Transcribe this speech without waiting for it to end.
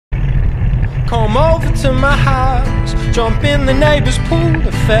come over to my house, jump in the neighbor's pool.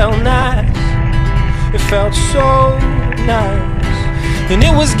 It felt nice, it felt so nice. And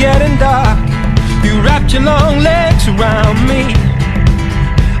it was getting dark. You wrapped your long legs around me.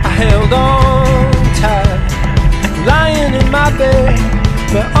 I held on tight, lying in my bed.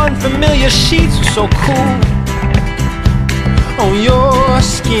 The unfamiliar sheets were so cool on your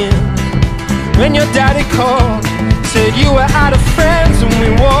skin. When your daddy called, said you were out of friends, and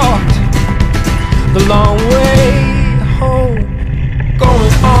we walked the long way home.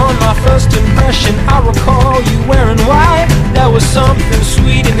 Going on my first impression, I recall you wearing white. There was something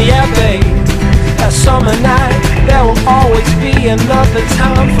sweet in the air, babe. That summer night, there will always be another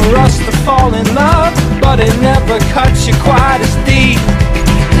time for us to fall in love, but it never cuts you quite as deep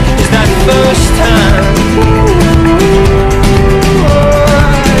as that first time.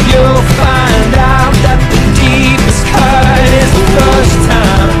 You'll find out that the deepest cut is the first